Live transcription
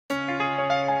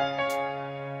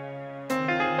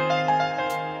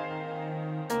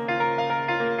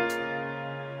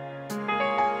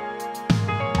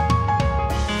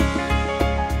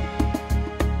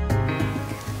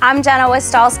I'm Jenna with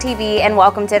Stahls TV and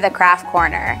welcome to the Craft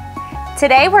Corner.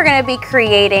 Today we're going to be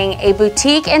creating a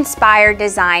boutique-inspired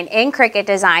design in Cricut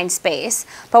Design Space,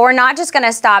 but we're not just going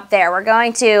to stop there. We're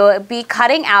going to be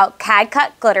cutting out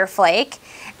CAD-CUT glitter flake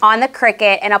on the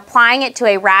Cricut and applying it to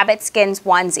a rabbit skins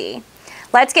onesie.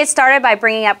 Let's get started by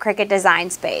bringing up Cricut Design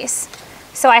Space.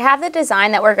 So I have the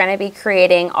design that we're going to be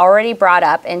creating already brought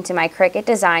up into my Cricut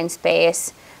Design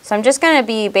Space. So I'm just going to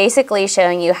be basically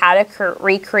showing you how to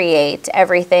recreate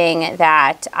everything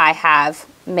that I have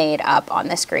made up on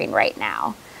the screen right now.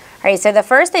 All right, so the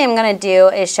first thing I'm going to do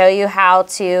is show you how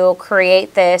to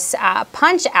create this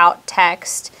punch out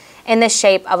text in the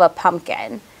shape of a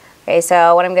pumpkin. Okay,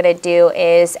 so what I'm going to do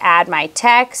is add my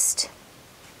text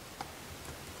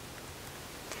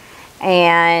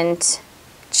and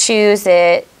choose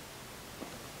it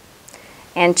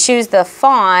and choose the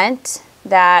font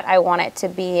that I want it to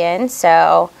be in.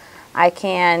 So I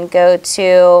can go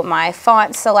to my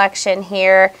font selection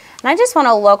here, and I just want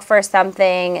to look for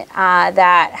something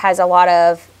that has a lot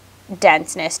of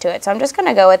denseness to it. So I'm just going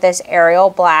to go with this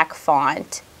Arial black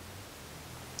font,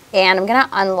 and I'm going to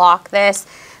unlock this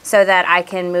so that I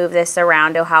can move this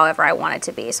around to however I want it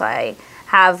to be. So I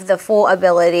have the full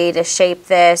ability to shape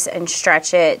this and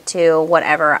stretch it to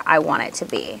whatever I want it to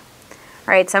be.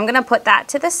 All right, so I'm going to put that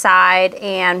to the side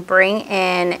and bring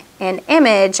in an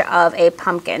image of a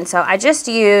pumpkin. So I just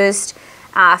used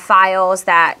files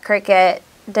that Cricut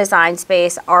Design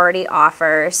Space already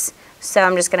offers. So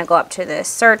I'm just going to go up to the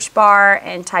search bar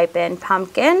and type in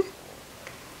pumpkin.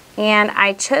 And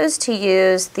I chose to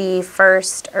use the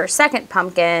first or second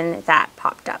pumpkin that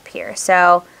popped up here.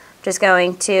 So I'm just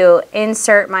going to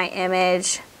insert my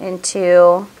image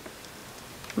into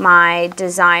my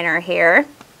designer here.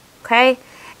 Okay,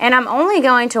 and I'm only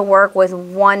going to work with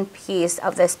one piece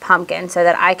of this pumpkin so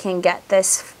that I can get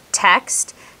this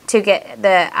text to get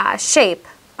the shape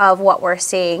of what we're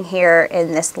seeing here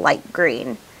in this light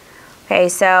green. Okay,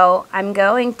 so I'm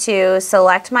going to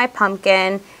select my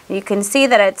pumpkin. You can see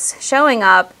that it's showing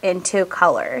up in two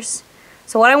colors.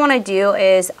 So what I want to do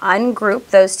is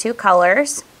ungroup those two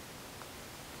colors,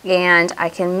 and I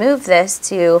can move this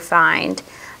to find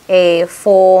a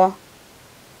full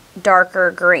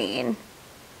darker green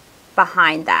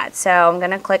behind that. So I'm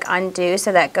going to click undo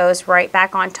so that goes right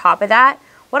back on top of that.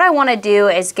 What I want to do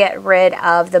is get rid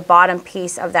of the bottom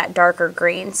piece of that darker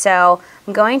green. So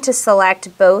I'm going to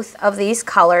select both of these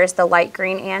colors, the light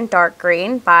green and dark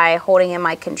green, by holding in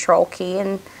my control key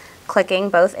and clicking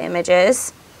both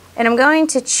images. And I'm going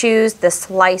to choose the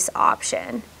slice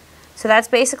option. So that's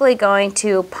basically going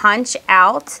to punch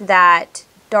out that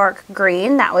dark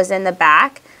green that was in the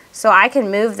back. So I can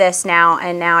move this now,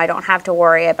 and now I don't have to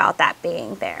worry about that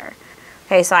being there.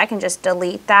 Okay, so I can just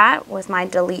delete that with my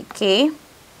delete key.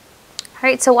 All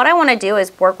right, so what I want to do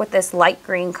is work with this light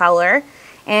green color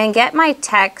and get my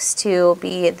text to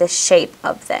be the shape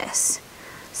of this.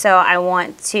 So I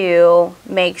want to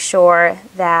make sure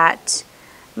that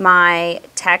my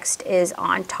text is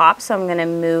on top, so I'm going to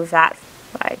move that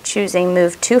by choosing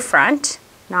move to front,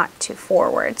 not to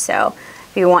forward. So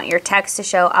if you want your text to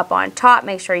show up on top,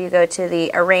 make sure you go to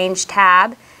the Arrange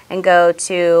tab and go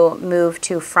to Move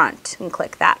to Front and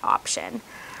click that option.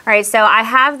 All right, so I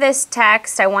have this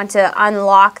text. I want to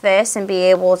unlock this and be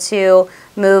able to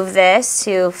move this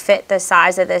to fit the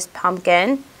size of this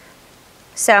pumpkin.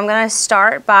 So I'm going to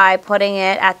start by putting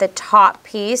it at the top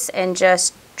piece and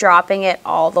just dropping it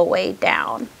all the way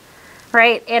down.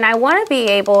 Right, and I want to be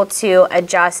able to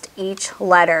adjust each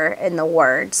letter in the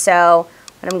word. So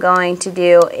what I'm going to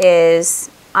do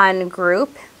is ungroup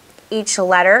each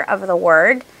letter of the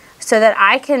word so that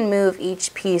I can move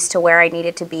each piece to where I need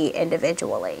it to be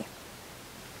individually.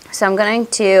 So I'm going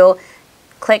to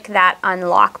click that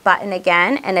unlock button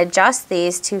again and adjust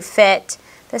these to fit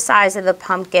the size of the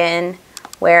pumpkin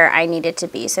where I need it to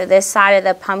be. So this side of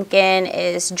the pumpkin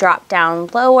is dropped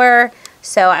down lower,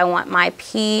 so I want my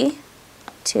P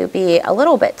to be a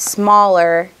little bit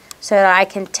smaller so that I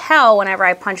can tell whenever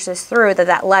I punch this through that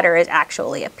that letter is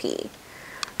actually a P.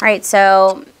 All right,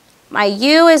 so my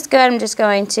U is good. I'm just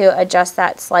going to adjust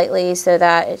that slightly so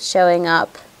that it's showing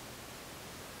up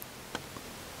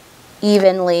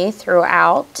evenly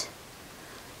throughout.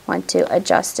 Want to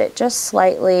adjust it just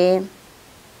slightly.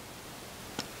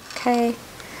 Okay,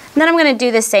 and then I'm going to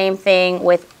do the same thing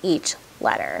with each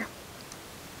letter.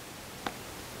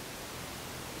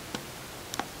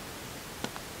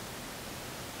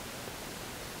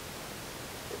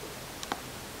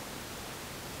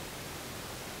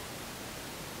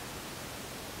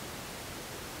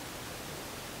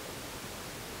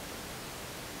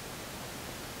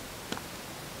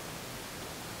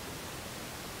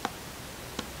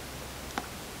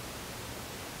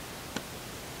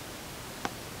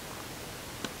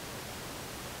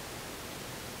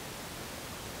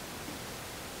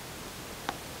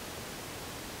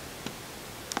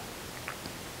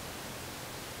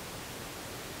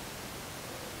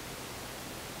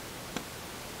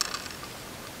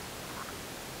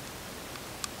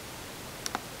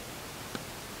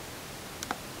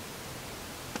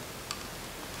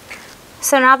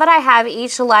 So now that I have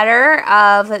each letter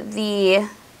of the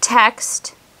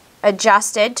text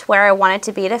adjusted to where I want it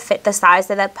to be to fit the size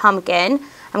of that pumpkin,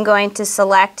 I'm going to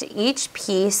select each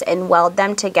piece and weld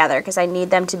them together because I need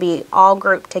them to be all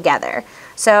grouped together.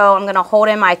 So I'm going to hold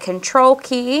in my Control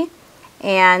key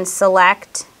and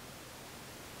select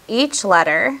each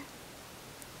letter,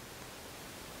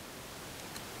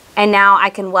 and now I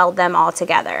can weld them all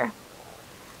together.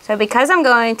 So because I'm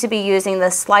going to be using the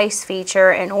slice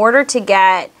feature, in order to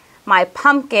get my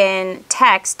pumpkin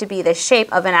text to be the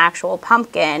shape of an actual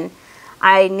pumpkin,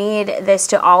 I need this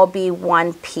to all be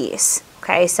one piece.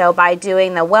 Okay, so by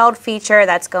doing the weld feature,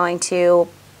 that's going to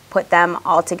put them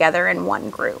all together in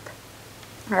one group.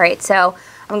 All right, so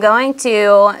I'm going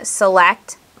to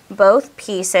select both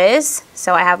pieces.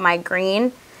 So I have my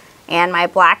green and my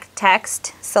black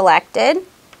text selected.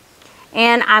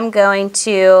 And I'm going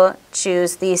to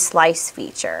choose the slice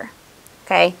feature.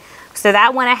 Okay, so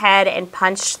that went ahead and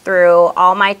punched through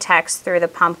all my text through the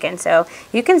pumpkin. So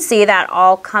you can see that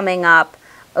all coming up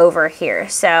over here.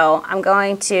 So I'm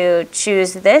going to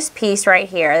choose this piece right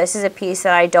here. This is a piece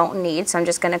that I don't need, so I'm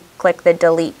just going to click the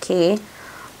delete key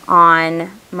on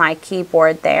my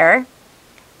keyboard there.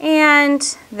 And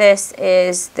this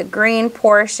is the green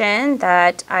portion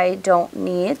that I don't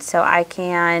need, so I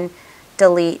can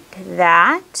delete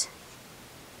that.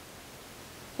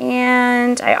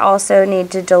 And I also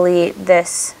need to delete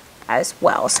this as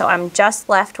well. So I'm just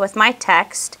left with my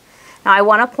text. Now I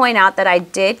want to point out that I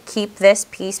did keep this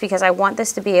piece because I want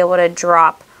this to be able to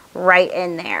drop right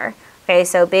in there. Okay,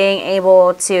 so being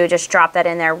able to just drop that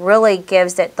in there really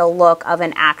gives it the look of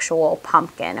an actual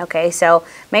pumpkin. Okay, so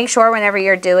make sure whenever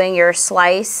you're doing your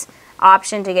slice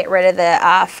option to get rid of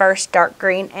the first dark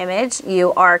green image,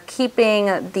 you are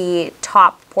keeping the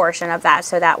top portion of that,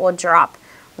 so that will drop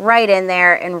right in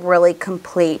there and really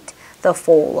complete the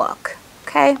full look.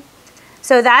 Okay,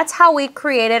 so that's how we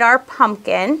created our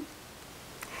pumpkin.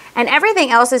 And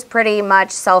everything else is pretty much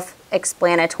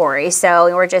self-explanatory.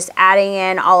 So we're just adding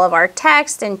in all of our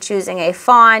text and choosing a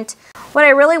font. What I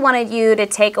really wanted you to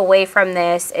take away from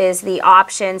this is the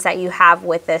options that you have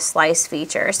with this slice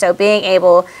feature. So being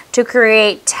able to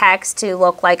create text to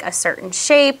look like a certain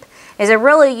shape is a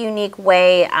really unique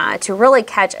way to really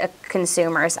catch a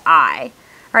consumer's eye.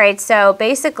 All right, so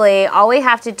basically all we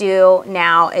have to do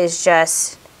now is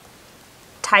just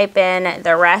type in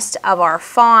the rest of our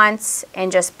fonts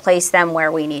and just place them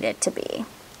where we need it to be.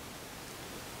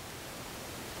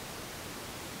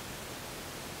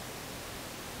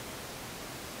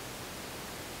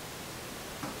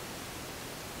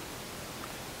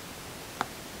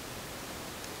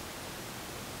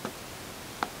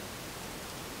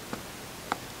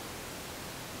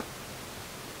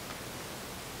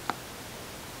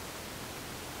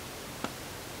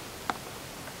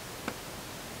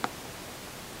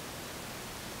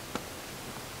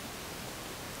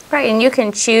 Right, and you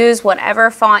can choose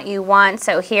whatever font you want.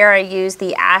 So here I use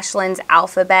the Ashland's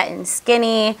Alphabet in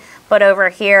Skinny, but over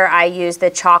here I use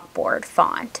the chalkboard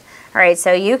font. All right,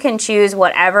 so you can choose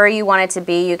whatever you want it to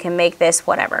be. You can make this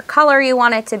whatever color you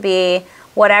want it to be,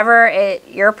 whatever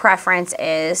your preference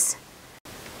is.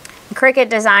 Cricut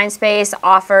Design Space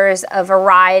offers a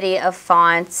variety of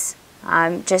fonts.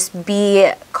 Just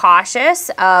be cautious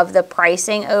of the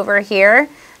pricing over here.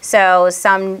 So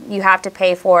some you have to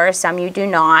pay for, some you do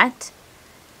not.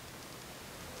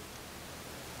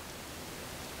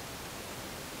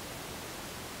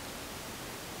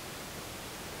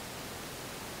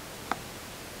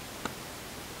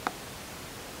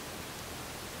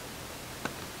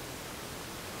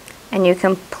 And you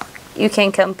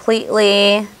can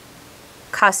completely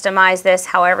customize this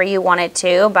however you want it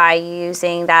to by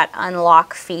using that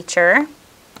unlock feature.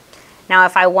 Now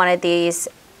if I wanted these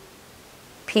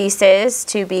pieces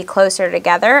to be closer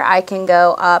together, I can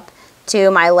go up to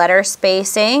my letter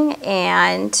spacing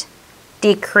and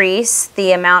decrease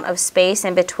the amount of space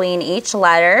in between each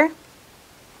letter.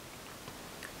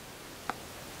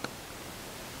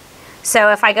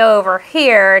 So if I go over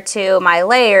here to my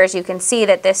layers, you can see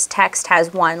that this text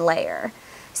has one layer.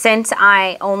 Since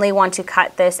I only want to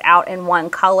cut this out in one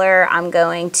color, I'm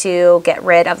going to get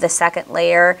rid of the second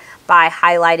layer by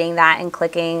highlighting that and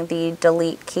clicking the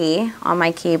delete key on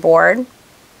my keyboard. All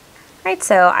right,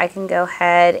 so I can go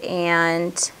ahead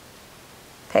and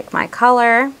pick my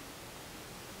color.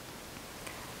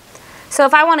 So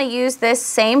if I want to use this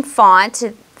same font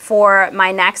for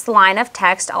my next line of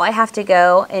text, all I have to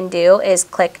go and do is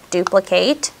click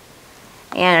duplicate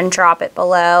and drop it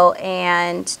below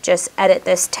and just edit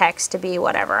this text to be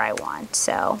whatever I want.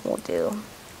 So we'll do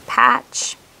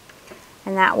patch,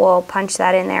 and that will punch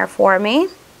that in there for me.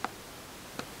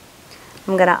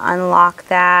 I'm going to unlock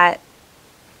that,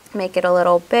 make it a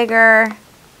little bigger,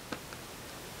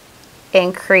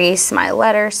 increase my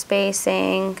letter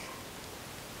spacing.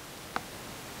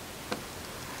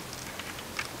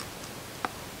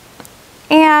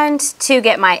 And to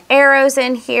get my arrows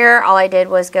in here, all I did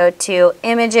was go to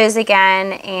images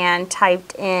again and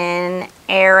typed in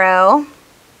arrow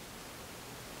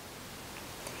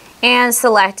and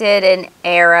selected an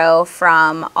arrow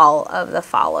from all of the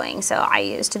following. So I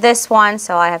used this one,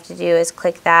 so all I have to do is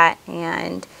click that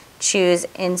and choose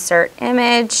insert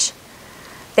image.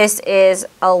 This is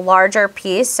a larger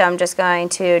piece, so I'm just going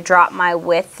to drop my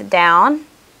width down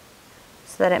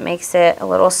so that it makes it a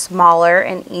little smaller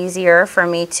and easier for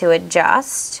me to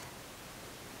adjust.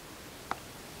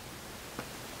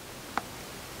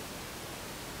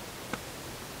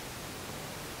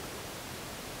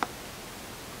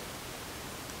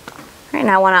 All right,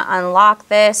 now I want to unlock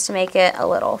this to make it a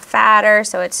little fatter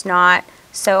so it's not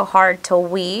so hard to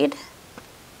weed.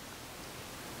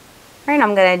 All right,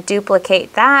 I'm going to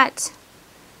duplicate that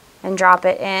and drop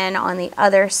it in on the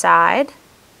other side.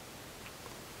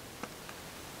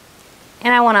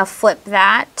 And I want to flip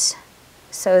that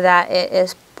so that it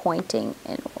is pointing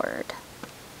inward.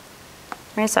 All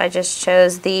right, so I just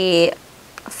chose the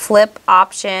flip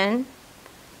option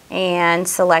and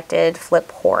selected flip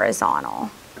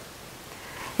horizontal.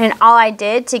 And all I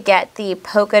did to get the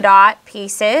polka dot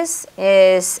pieces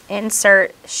is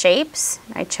insert shapes.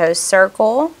 I chose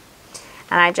circle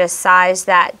and I just sized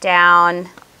that down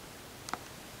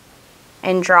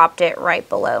and dropped it right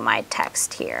below my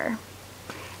text here.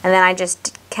 And then I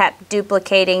just kept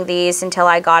duplicating these until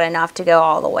I got enough to go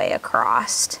all the way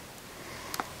across.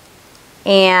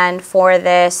 And for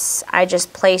this, I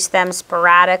just placed them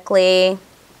sporadically.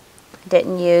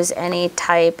 Didn't use any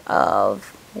type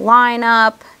of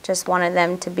lineup, just wanted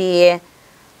them to be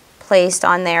placed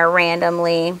on there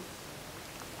randomly.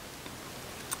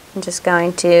 I'm just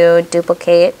going to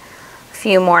duplicate a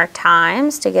few more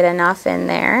times to get enough in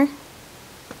there.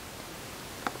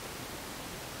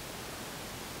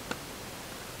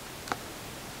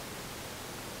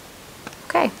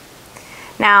 Okay,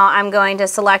 now I'm going to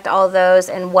select all those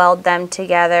and weld them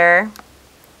together.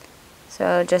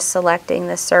 So just selecting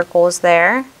the circles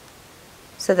there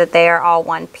so that they are all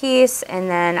one piece, and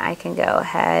then I can go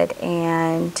ahead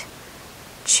and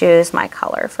choose my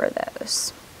color for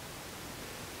those.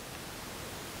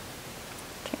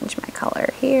 Change my color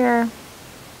here.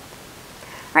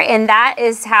 All right, and that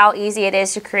is how easy it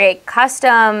is to create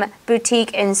custom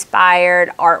boutique inspired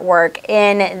artwork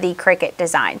in the Cricut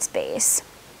Design Space.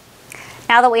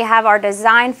 Now that we have our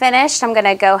design finished, I'm going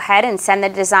to go ahead and send the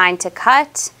design to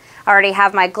cut. I already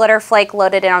have my glitter flake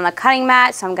loaded in on the cutting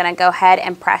mat, so I'm going to go ahead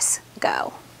and press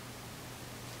go.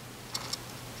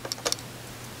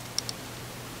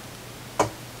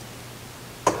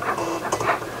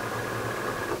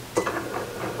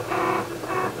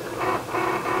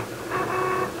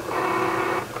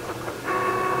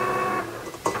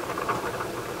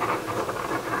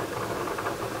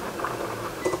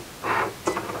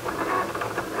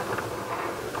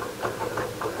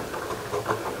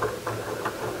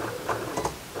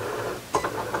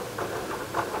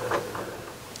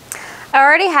 I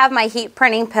already have my heat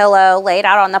printing pillow laid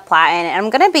out on the platen, and I'm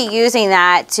going to be using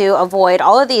that to avoid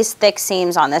all of these thick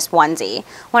seams on this onesie.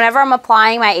 Whenever I'm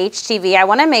applying my HTV, I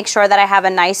want to make sure that I have a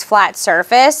nice flat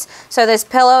surface, so this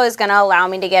pillow is going to allow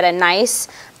me to get a nice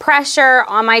pressure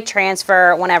on my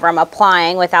transfer whenever I'm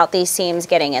applying without these seams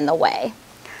getting in the way.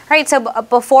 All right, so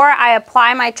before I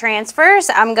apply my transfers,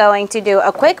 I'm going to do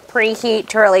a quick preheat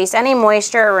to release any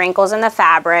moisture or wrinkles in the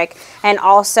fabric, and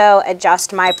also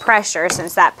adjust my pressure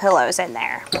since that pillow's in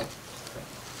there.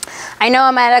 I know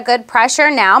I'm at a good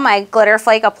pressure now. My glitter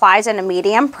flake applies at a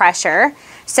medium pressure.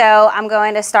 So I'm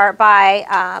going to start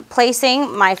by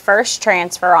placing my first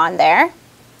transfer on there.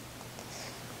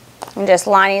 I'm just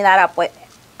lining that up with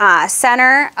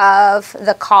center of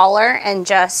the collar and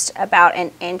just about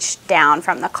an inch down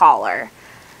from the collar.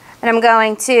 And I'm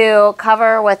going to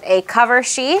cover with a cover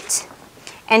sheet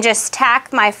and just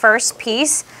tack my first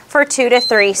piece for 2 to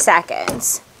 3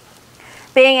 seconds.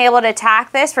 Being able to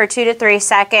tack this for 2 to 3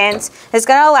 seconds is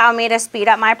going to allow me to speed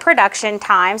up my production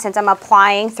time since I'm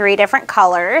applying 3 different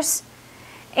colors.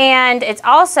 And it's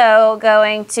also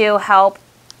going to help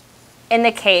in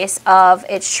the case of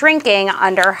it shrinking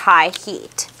under high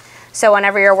heat. So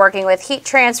whenever you're working with heat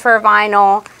transfer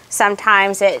vinyl,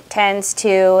 sometimes it tends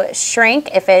to shrink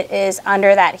if it is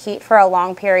under that heat for a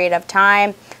long period of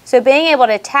time. So being able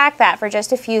to tack that for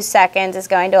just a few seconds is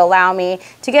going to allow me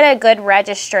to get a good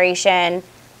registration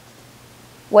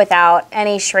without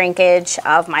any shrinkage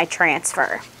of my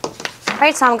transfer.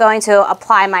 Right, so I'm going to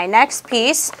apply my next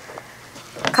piece,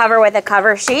 cover with a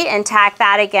cover sheet, and tack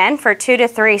that again for 2 to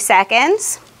 3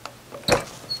 seconds.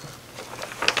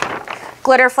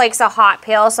 Glitter Flake's a hot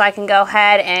peel, so I can go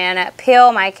ahead and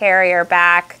peel my carrier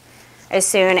back as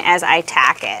soon as I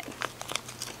tack it.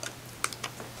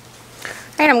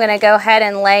 All right, I'm going to go ahead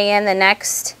and lay in the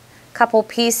next couple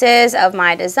pieces of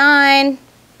my design,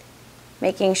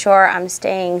 making sure I'm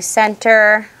staying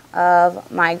center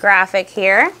of my graphic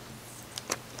here.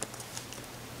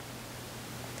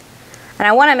 And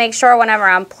I want to make sure whenever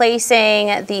I'm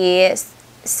placing the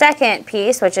second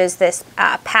piece, which is this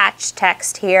patch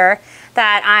text here,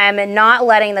 that I'm not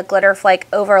letting the glitter flake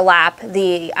overlap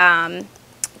the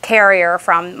carrier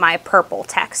from my purple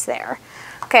text there.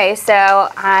 Okay, so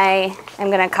I am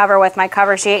going to cover with my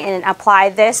cover sheet and apply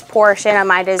this portion of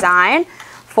my design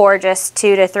for just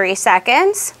 2 to 3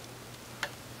 seconds.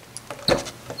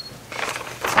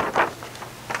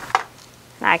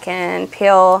 I can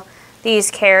peel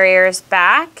these carriers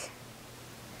back,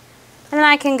 and then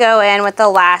I can go in with the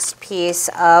last piece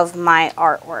of my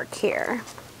artwork here.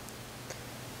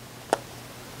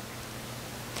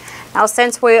 Now,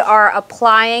 since we are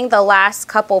applying the last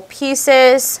couple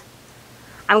pieces,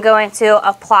 I'm going to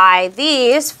apply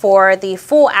these for the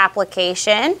full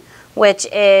application, which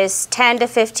is 10 to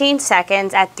 15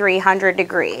 seconds at 300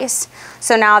 degrees.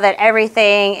 So now that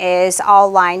everything is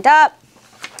all lined up,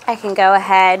 I can go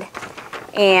ahead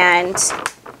and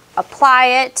apply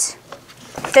it.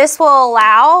 This will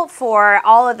allow for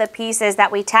all of the pieces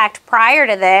that we tacked prior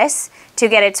to this to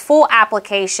get its full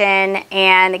application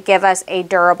and give us a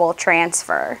durable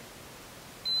transfer.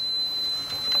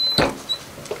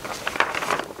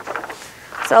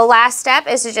 So last step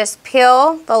is to just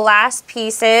peel the last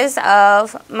pieces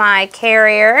of my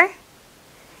carrier,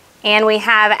 and we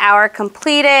have our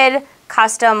completed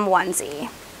custom onesie.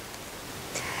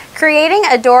 Creating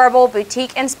adorable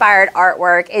boutique-inspired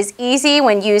artwork is easy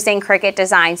when using Cricut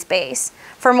Design Space.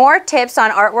 For more tips on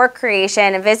artwork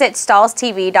creation, visit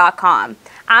stahlstv.com.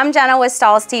 I'm Jenna with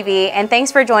Stahls TV, and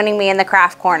thanks for joining me in the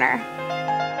Craft Corner.